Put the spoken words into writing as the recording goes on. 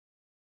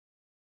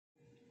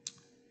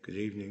Good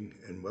evening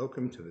and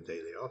welcome to the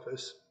Daily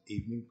Office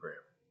Evening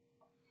Prayer.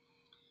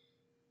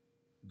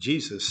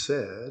 Jesus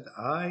said,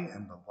 I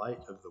am the light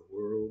of the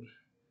world.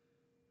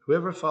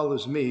 Whoever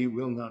follows me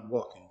will not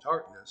walk in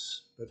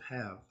darkness, but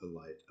have the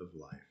light of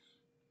life.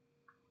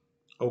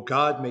 O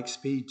God, make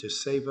speed to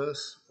save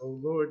us. O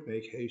Lord,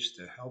 make haste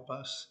to help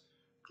us.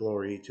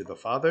 Glory to the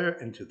Father,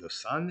 and to the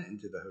Son, and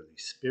to the Holy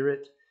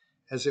Spirit,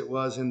 as it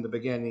was in the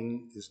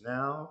beginning, is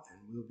now,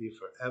 and will be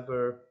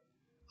forever.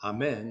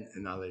 Amen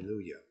and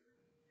Alleluia.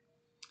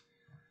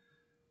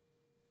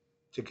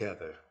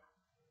 Together.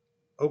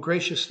 O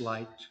gracious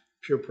light,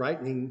 pure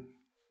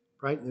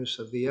brightness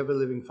of the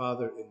ever-living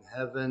Father in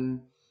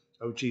heaven,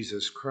 O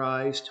Jesus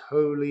Christ,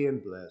 holy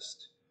and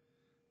blessed,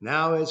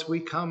 now as we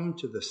come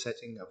to the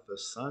setting of the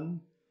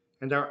sun,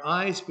 and our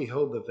eyes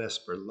behold the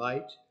vesper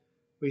light,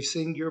 we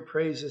sing your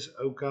praises,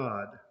 O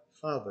God,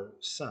 Father,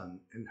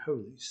 Son, and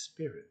Holy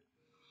Spirit.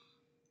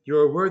 You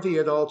are worthy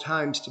at all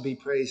times to be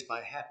praised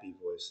by happy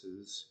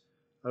voices,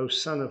 O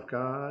Son of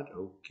God,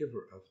 O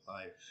Giver of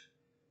life,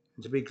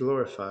 and to be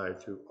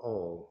glorified through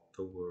all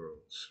the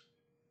worlds.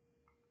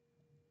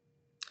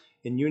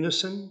 In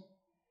unison,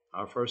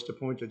 our first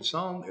appointed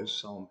psalm is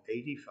Psalm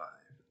 85.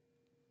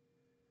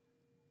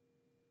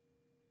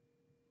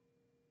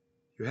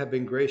 You have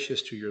been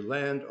gracious to your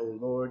land, O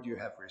Lord. You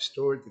have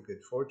restored the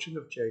good fortune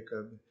of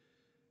Jacob.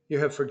 You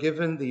have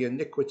forgiven the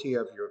iniquity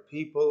of your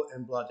people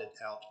and blotted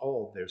out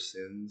all their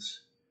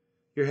sins.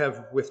 You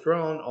have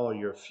withdrawn all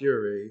your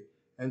fury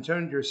and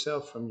turned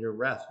yourself from your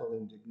wrathful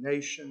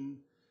indignation.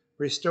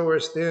 Restore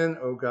us then,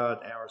 O God,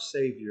 our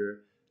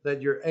Savior.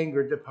 Let your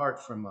anger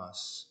depart from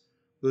us.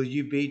 Will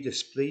you be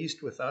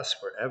displeased with us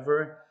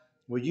forever?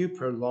 Will you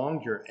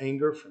prolong your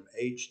anger from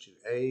age to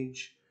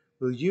age?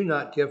 Will you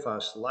not give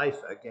us life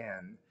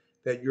again,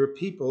 that your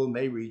people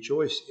may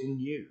rejoice in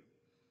you?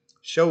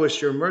 Show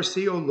us your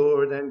mercy, O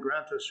Lord, and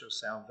grant us your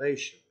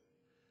salvation.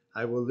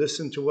 I will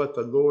listen to what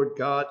the Lord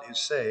God is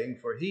saying,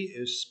 for he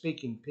is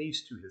speaking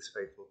peace to his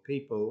faithful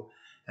people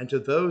and to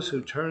those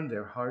who turn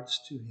their hearts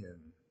to him.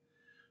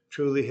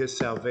 Truly his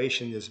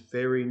salvation is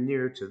very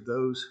near to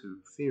those who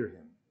fear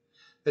him,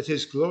 that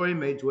his glory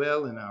may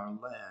dwell in our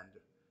land.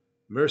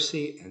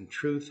 Mercy and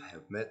truth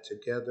have met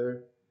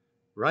together.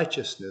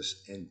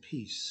 Righteousness and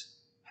peace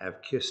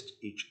have kissed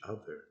each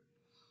other.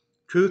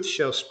 Truth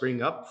shall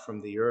spring up from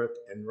the earth,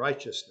 and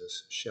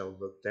righteousness shall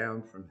look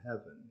down from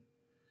heaven.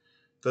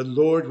 The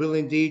Lord will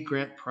indeed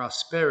grant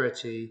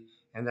prosperity,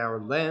 and our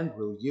land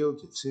will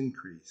yield its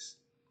increase.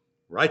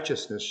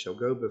 Righteousness shall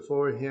go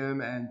before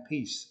him, and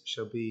peace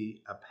shall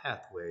be a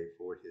pathway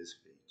for his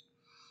feet.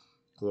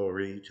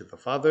 Glory to the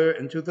Father,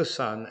 and to the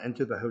Son, and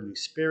to the Holy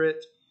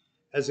Spirit,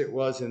 as it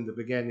was in the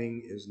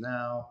beginning, is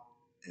now,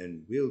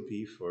 and will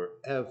be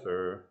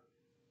forever.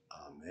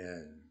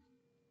 Amen.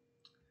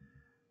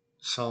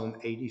 Psalm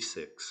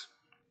 86.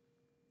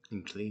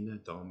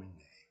 Inclina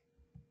Domine.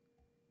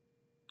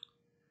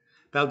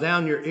 Bow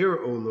down your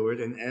ear, O Lord,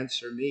 and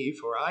answer me,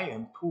 for I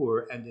am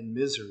poor and in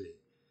misery.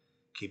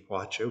 Keep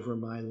watch over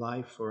my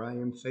life, for I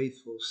am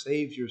faithful.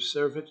 Save your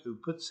servant who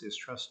puts his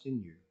trust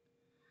in you.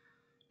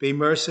 Be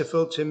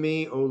merciful to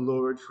me, O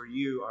Lord, for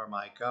you are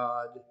my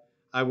God.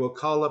 I will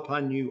call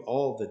upon you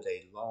all the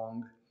day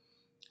long.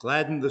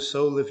 Gladden the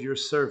soul of your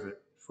servant,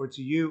 for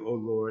to you, O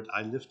Lord,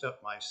 I lift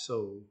up my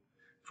soul.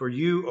 For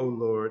you, O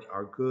Lord,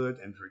 are good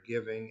and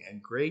forgiving,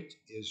 and great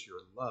is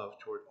your love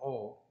toward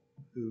all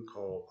who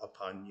call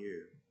upon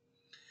you.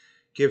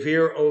 Give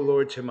ear, O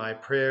Lord, to my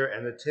prayer,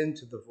 and attend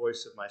to the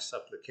voice of my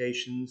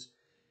supplications.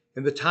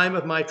 In the time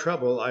of my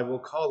trouble, I will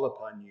call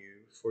upon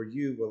you, for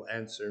you will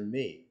answer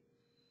me.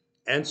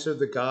 Answer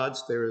the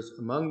gods,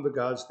 among the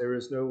gods there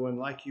is no one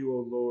like you,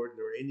 O Lord,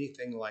 nor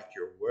anything like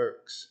your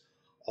works.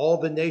 All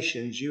the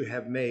nations you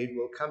have made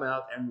will come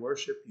out and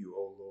worship you,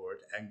 O Lord,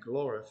 and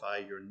glorify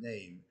your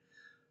name.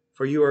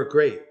 For you are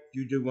great,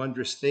 you do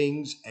wondrous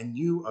things, and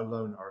you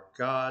alone are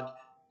God.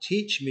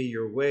 Teach me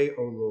your way,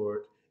 O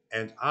Lord,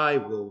 and I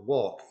will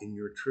walk in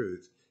your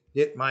truth.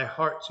 Knit my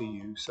heart to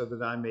you so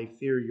that I may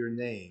fear your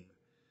name.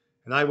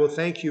 And I will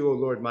thank you, O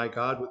Lord my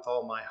God, with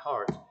all my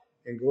heart,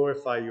 and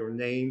glorify your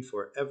name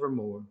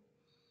forevermore.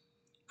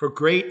 For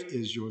great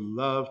is your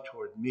love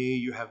toward me.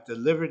 You have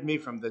delivered me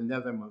from the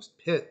nethermost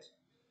pit.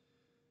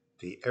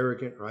 The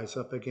arrogant rise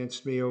up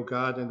against me, O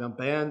God, and a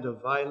band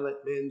of violent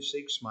men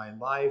seeks my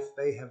life.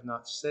 They have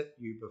not set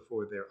you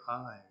before their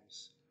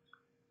eyes.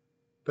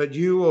 But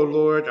you, O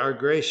Lord, are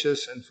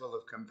gracious and full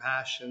of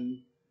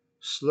compassion,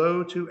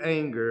 slow to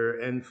anger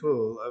and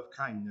full of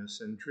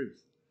kindness and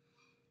truth.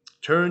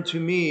 Turn to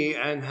me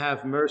and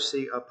have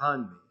mercy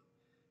upon me.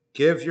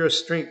 Give your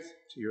strength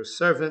to your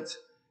servant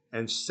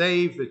and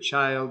save the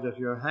child of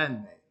your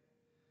handmaid.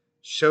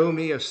 Show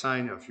me a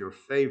sign of your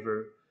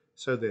favor,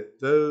 so that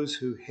those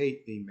who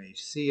hate me may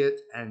see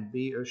it and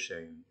be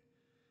ashamed.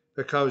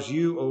 Because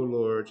you, O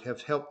Lord,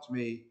 have helped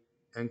me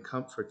and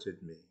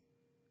comforted me.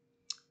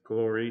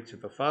 Glory to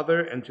the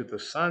Father, and to the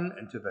Son,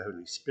 and to the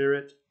Holy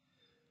Spirit,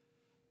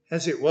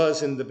 as it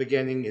was in the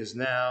beginning, is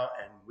now,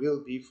 and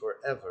will be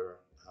forever.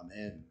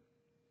 Amen.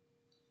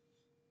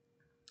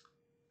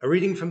 A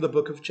reading from the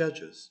book of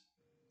Judges.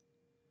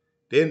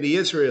 Then the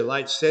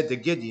Israelites said to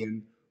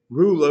Gideon,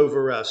 "Rule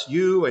over us,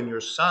 you and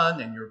your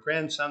son and your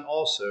grandson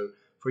also,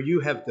 for you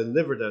have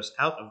delivered us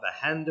out of the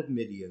hand of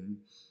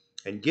Midian."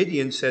 And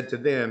Gideon said to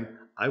them,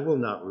 "I will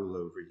not rule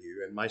over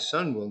you, and my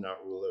son will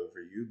not rule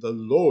over you. The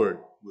Lord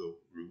will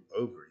rule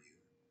over you."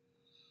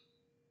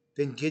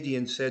 Then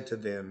Gideon said to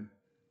them,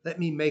 "Let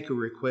me make a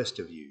request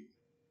of you.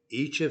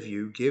 Each of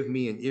you give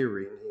me an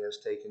earring he has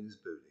taken as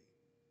booty."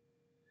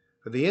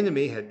 For the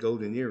enemy had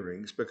golden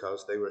earrings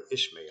because they were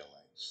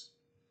Ishmaelites.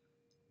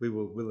 "We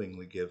will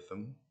willingly give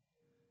them,"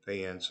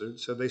 they answered.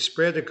 So they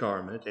spread a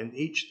garment, and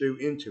each threw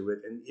into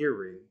it an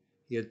earring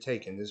he had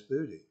taken as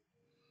booty.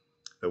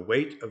 The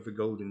weight of the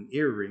golden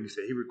earrings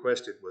that he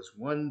requested was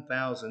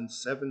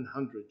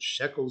 1,700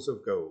 shekels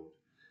of gold,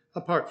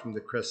 apart from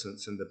the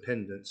crescents and the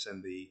pendants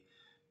and the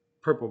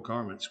purple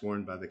garments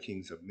worn by the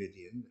kings of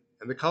Midian,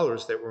 and the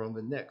collars that were on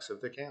the necks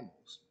of the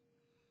camels.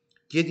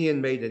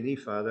 Gideon made an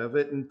ephod of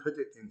it and put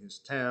it in his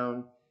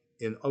town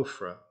in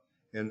Ophrah,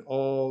 and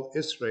all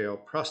Israel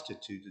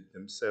prostituted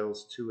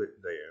themselves to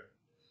it there,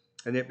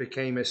 and it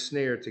became a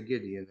snare to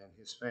Gideon and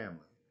his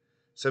family.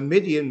 So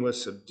Midian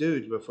was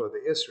subdued before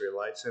the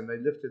Israelites, and they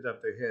lifted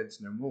up their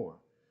heads no more.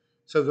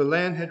 So the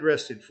land had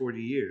rested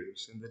 40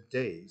 years in the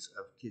days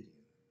of Gideon.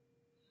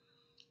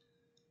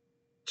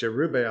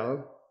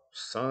 Jerubbaal,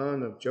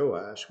 son of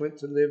Joash, went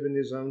to live in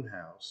his own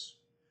house.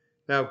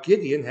 Now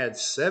Gideon had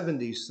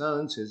 70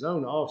 sons, his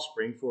own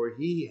offspring, for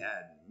he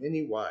had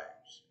many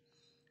wives.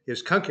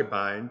 His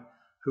concubine,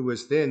 who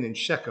was then in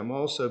Shechem,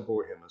 also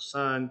bore him a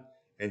son,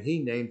 and he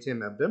named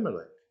him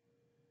Abimelech.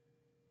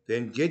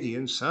 Then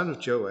Gideon, son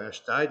of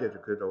Joash, died at a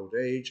good old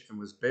age and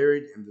was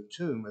buried in the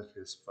tomb of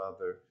his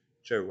father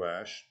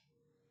Joash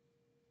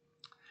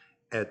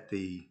at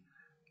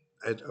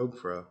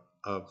Ophrah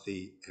of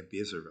the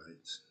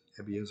Abiezrites.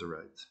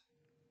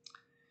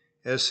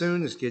 As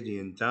soon as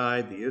Gideon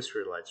died, the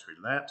Israelites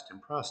relapsed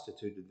and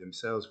prostituted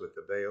themselves with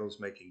the Baals,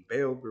 making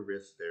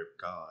Baal-berith their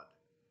god.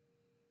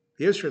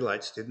 The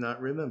Israelites did not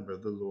remember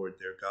the Lord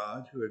their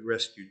God, who had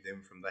rescued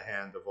them from the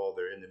hand of all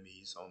their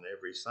enemies on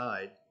every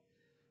side,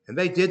 and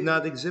they did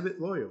not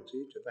exhibit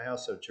loyalty to the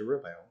house of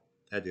Jerubbaal,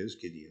 that is,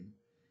 Gideon,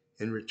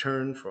 in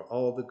return for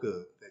all the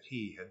good that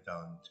he had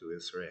done to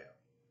Israel.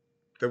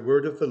 The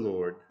word of the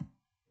Lord.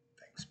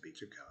 Thanks be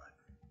to God.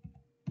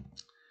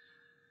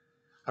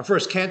 Our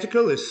first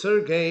canticle is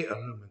Surge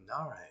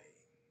Illuminare.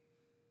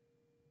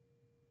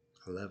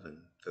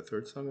 11, the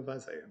third song of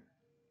Isaiah.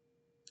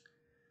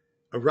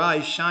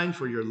 Arise, shine,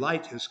 for your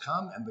light has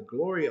come, and the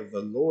glory of the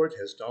Lord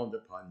has dawned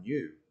upon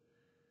you.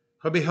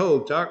 For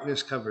behold,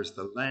 darkness covers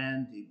the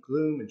land, deep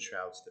gloom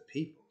enshrouds the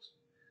peoples.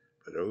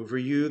 But over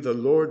you the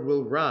Lord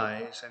will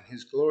rise, and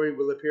his glory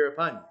will appear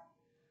upon you.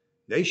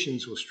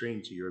 Nations will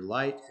stream to your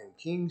light, and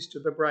kings to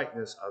the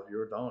brightness of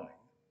your dawning.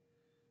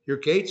 Your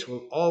gates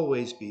will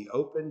always be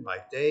open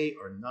by day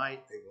or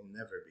night. They will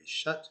never be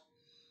shut.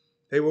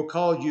 They will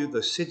call you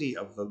the city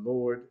of the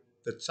Lord,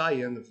 the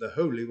Zion of the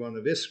Holy One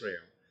of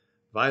Israel.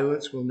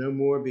 Violence will no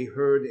more be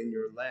heard in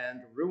your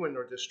land, ruin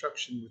or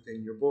destruction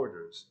within your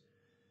borders.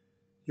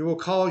 You will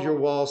call your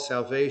walls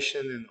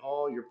salvation and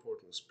all your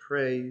portals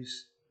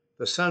praise.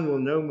 The sun will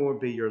no more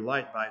be your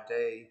light by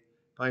day.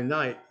 By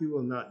night you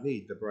will not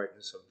need the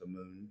brightness of the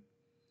moon.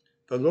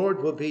 The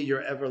Lord will be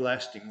your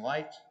everlasting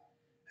light,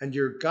 and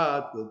your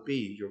God will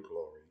be your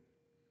glory.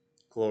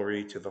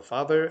 Glory to the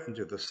Father, and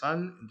to the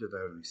Son, and to the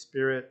Holy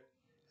Spirit,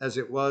 as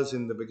it was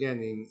in the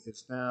beginning,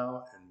 is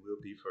now, and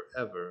will be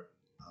forever.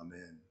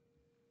 Amen.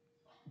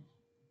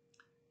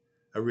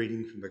 A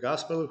reading from the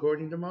Gospel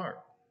according to Mark.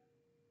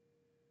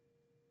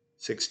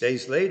 6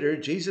 days later,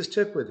 Jesus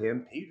took with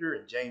him Peter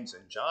and James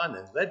and John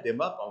and led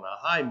them up on a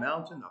high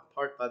mountain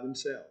apart by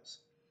themselves.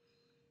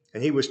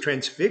 And he was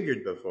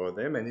transfigured before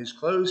them, and his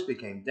clothes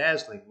became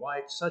dazzling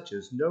white, such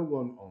as no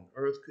one on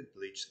earth could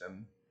bleach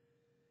them.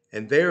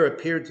 And there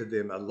appeared to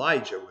them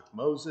Elijah with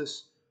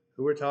Moses,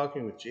 who were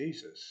talking with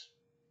Jesus.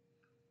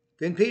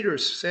 Then Peter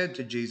said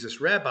to Jesus,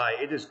 "Rabbi,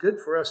 it is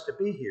good for us to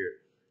be here.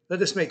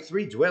 Let us make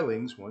 3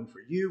 dwellings, one for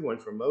you, one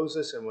for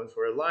Moses, and one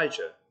for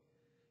Elijah."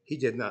 He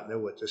did not know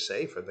what to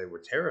say, for they were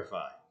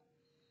terrified.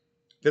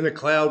 Then a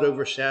cloud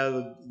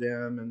overshadowed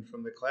them, and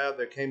from the cloud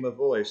there came a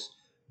voice,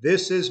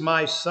 "This is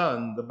my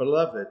son, the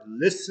beloved.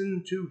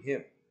 Listen to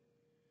him."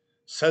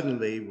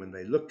 Suddenly, when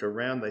they looked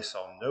around, they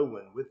saw no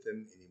one with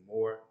them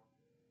anymore,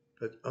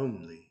 but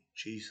only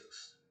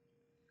Jesus.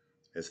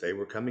 As they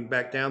were coming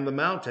back down the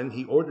mountain,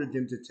 he ordered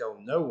them to tell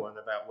no one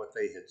about what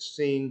they had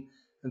seen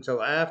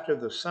until after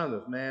the Son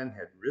of Man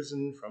had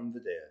risen from the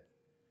dead.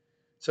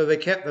 So they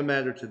kept the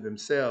matter to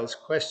themselves,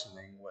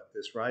 questioning what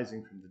this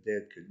rising from the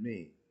dead could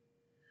mean.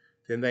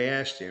 Then they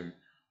asked him,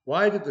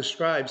 "Why did the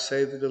scribes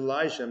say that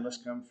Elijah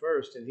must come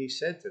first?" And he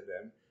said to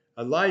them,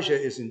 "Elijah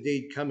is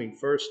indeed coming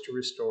first to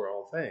restore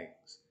all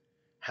things.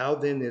 How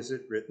then is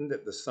it written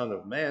that the Son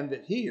of Man,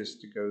 that he is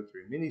to go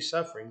through many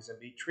sufferings and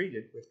be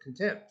treated with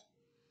contempt?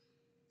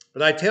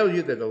 But I tell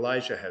you that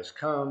Elijah has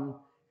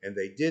come, and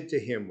they did to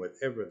him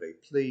whatever they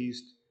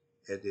pleased,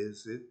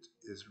 as it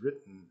is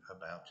written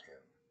about him."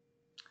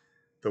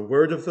 The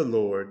word of the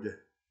Lord.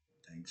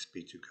 Thanks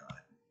be to God.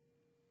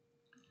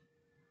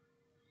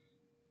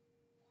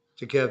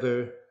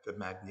 Together, the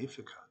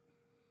Magnificat.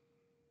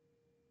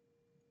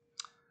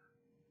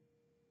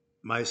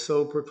 My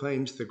soul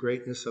proclaims the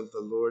greatness of the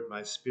Lord.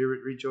 My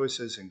spirit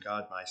rejoices in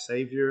God my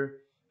Savior,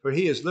 for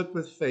he has looked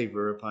with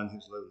favor upon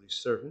his lowly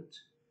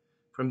servant.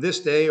 From this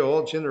day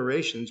all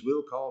generations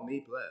will call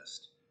me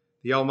blessed.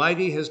 The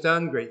Almighty has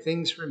done great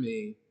things for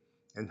me,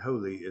 and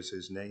holy is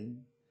his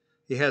name.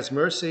 He has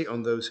mercy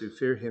on those who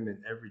fear him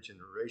in every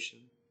generation.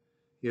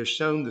 He has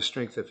shown the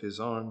strength of his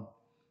arm.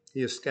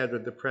 He has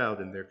scattered the proud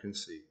in their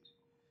conceit.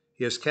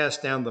 He has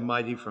cast down the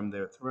mighty from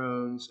their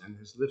thrones and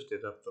has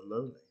lifted up the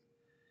lowly.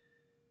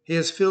 He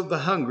has filled the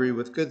hungry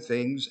with good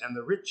things, and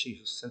the rich he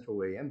has sent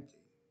away empty.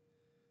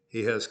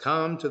 He has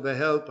come to the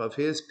help of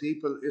his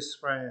people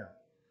Israel,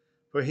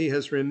 for he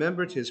has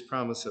remembered his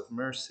promise of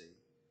mercy,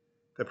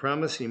 the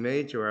promise he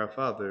made to our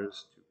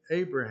fathers, to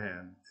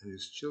Abraham and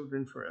his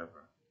children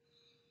forever.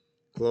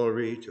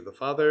 Glory to the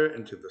Father,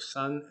 and to the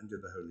Son, and to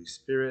the Holy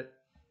Spirit,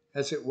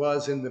 as it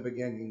was in the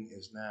beginning,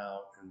 is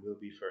now, and will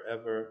be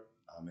forever.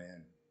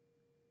 Amen.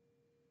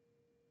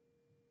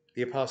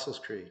 The Apostles'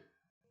 Creed.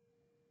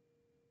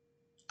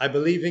 I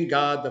believe in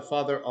God, the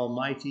Father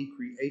Almighty,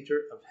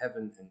 creator of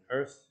heaven and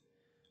earth.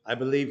 I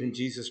believe in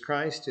Jesus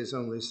Christ, his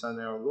only Son,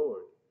 our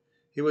Lord.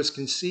 He was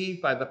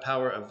conceived by the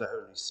power of the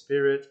Holy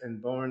Spirit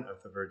and born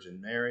of the Virgin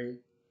Mary.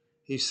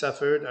 He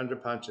suffered under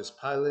Pontius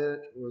Pilate,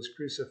 was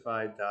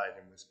crucified, died,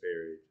 and was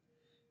buried.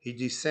 He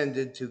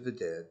descended to the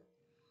dead.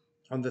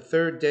 On the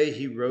third day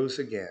he rose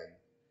again.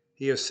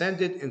 He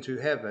ascended into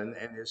heaven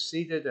and is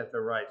seated at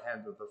the right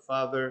hand of the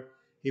Father.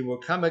 He will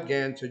come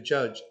again to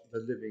judge the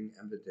living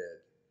and the dead.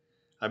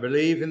 I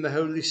believe in the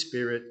Holy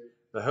Spirit,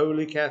 the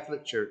Holy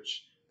Catholic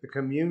Church, the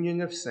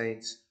communion of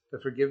saints, the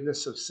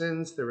forgiveness of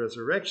sins, the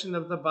resurrection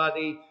of the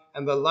body,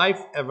 and the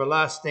life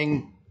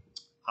everlasting.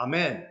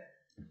 Amen.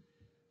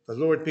 The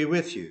Lord be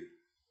with you.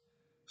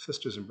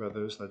 Sisters and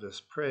brothers, let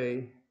us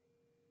pray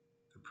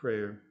the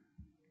prayer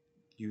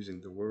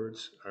using the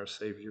words our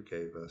Savior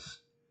gave us.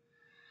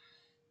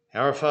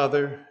 Our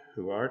Father,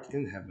 who art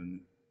in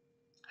heaven,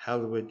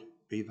 hallowed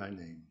be thy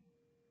name.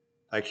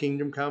 Thy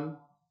kingdom come,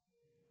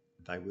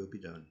 thy will be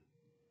done,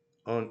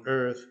 on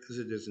earth as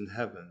it is in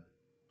heaven.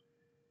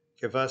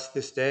 Give us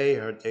this day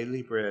our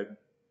daily bread,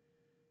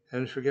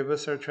 and forgive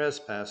us our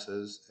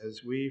trespasses,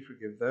 as we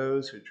forgive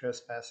those who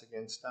trespass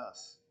against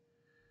us.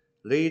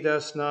 Lead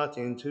us not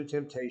into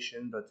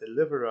temptation, but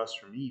deliver us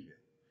from evil.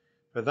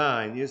 For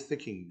thine is the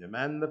kingdom,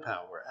 and the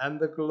power, and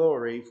the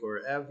glory,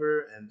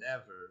 forever and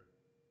ever.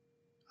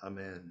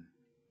 Amen.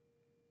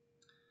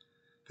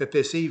 That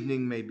this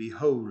evening may be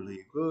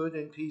holy, good,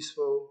 and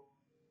peaceful,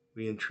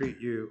 we entreat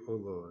you, O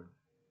Lord.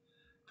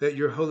 That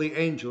your holy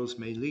angels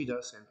may lead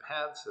us in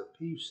paths of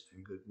peace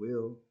and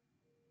goodwill,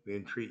 we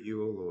entreat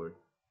you, O Lord.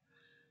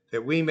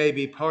 That we may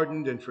be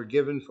pardoned and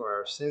forgiven for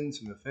our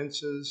sins and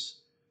offenses,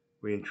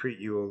 we entreat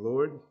you, O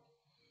Lord.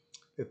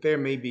 That there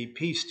may be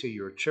peace to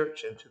your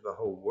church and to the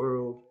whole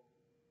world,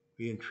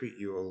 we entreat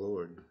you, O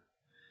Lord.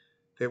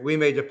 That we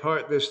may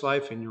depart this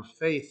life in your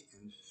faith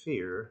and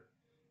fear,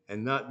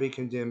 and not be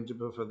condemned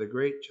before the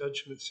great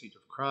judgment seat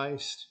of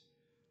Christ,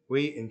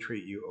 we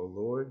entreat you, O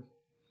Lord.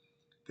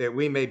 That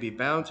we may be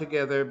bound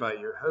together by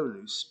your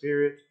Holy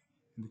Spirit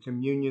in the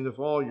communion of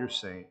all your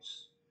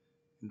saints,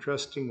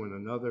 entrusting one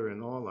another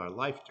in all our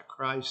life to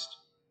Christ,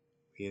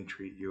 we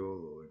entreat you, O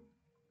Lord.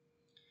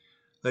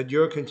 Let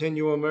your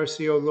continual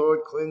mercy, O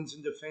Lord, cleanse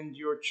and defend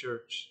your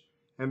church,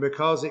 and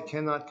because it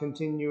cannot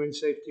continue in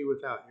safety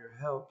without your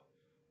help,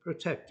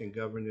 protect and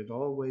govern it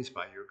always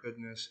by your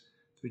goodness,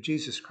 through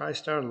Jesus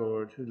Christ our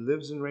Lord, who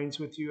lives and reigns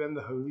with you and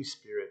the Holy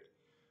Spirit,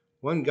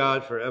 one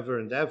God forever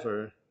and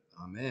ever.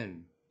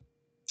 Amen.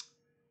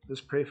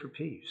 Let's pray for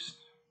peace.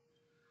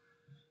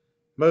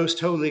 Most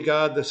holy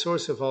God, the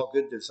source of all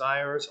good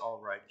desires,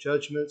 all right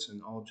judgments,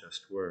 and all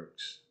just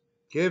works,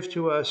 give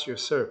to us, your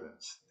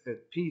servants,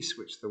 that peace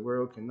which the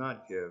world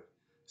cannot give,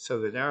 so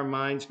that our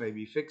minds may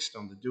be fixed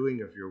on the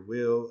doing of your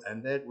will,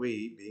 and that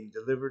we, being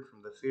delivered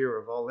from the fear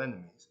of all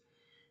enemies,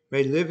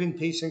 may live in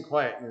peace and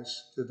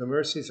quietness through the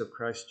mercies of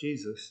Christ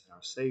Jesus,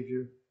 our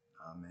Savior.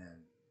 Amen.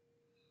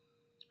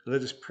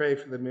 Let us pray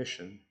for the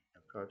mission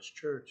of God's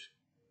church.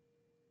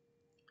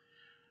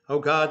 O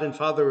God and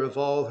Father of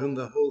all, whom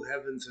the whole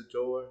heavens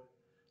adore,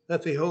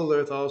 let the whole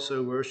earth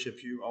also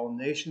worship you, all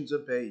nations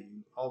obey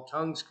you, all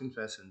tongues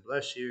confess and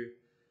bless you,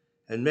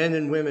 and men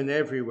and women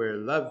everywhere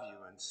love you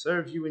and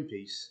serve you in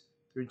peace,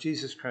 through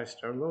Jesus Christ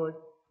our Lord.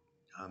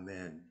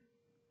 Amen.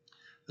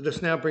 Let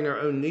us now bring our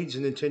own needs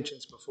and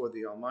intentions before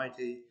the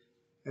Almighty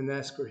and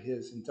ask for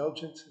his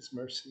indulgence, his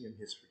mercy, and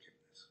his forgiveness.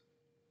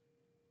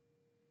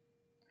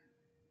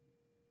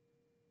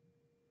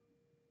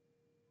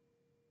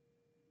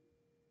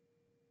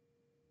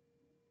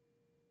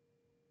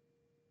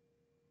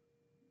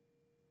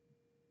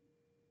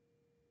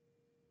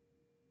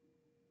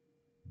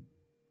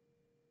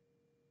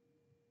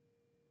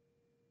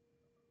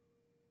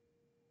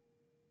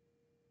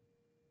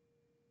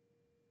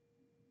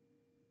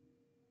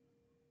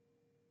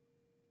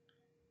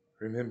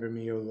 Remember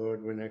me, O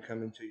Lord, when I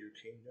come into your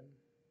kingdom.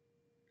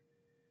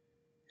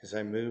 As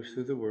I move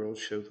through the world,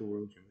 show the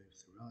world you move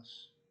through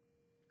us.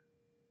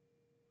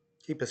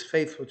 Keep us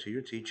faithful to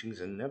your teachings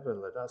and never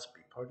let us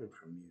be parted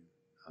from you.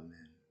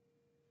 Amen.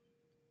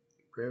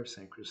 Prayer of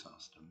St.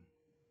 Chrysostom.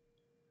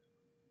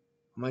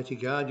 Almighty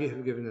God, you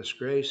have given us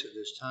grace at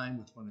this time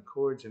with one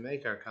accord to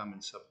make our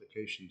common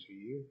supplication to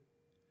you.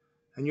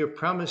 And you have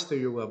promised through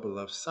your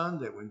well-beloved Son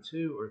that when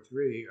 2 or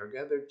 3 are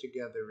gathered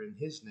together in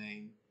his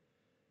name,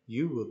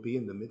 you will be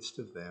in the midst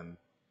of them.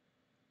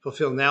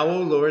 Fulfill now,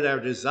 O Lord, our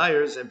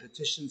desires and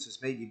petitions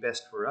as may be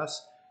best for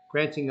us,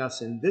 granting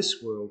us in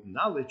this world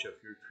knowledge of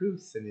your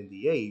truth and in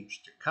the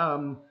age to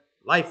come,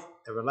 life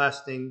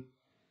everlasting.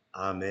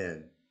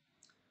 Amen.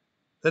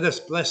 Let us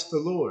bless the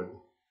Lord.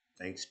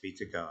 Thanks be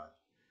to God.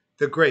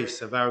 The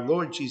grace of our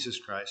Lord Jesus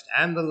Christ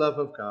and the love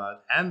of God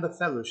and the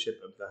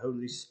fellowship of the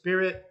Holy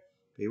Spirit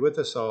be with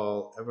us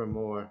all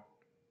evermore.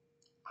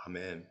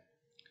 Amen.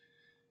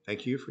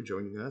 Thank you for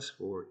joining us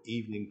for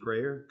evening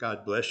prayer.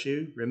 God bless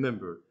you.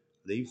 Remember,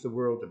 leave the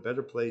world a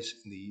better place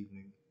in the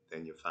evening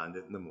than you find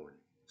it in the morning.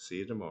 See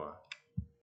you tomorrow.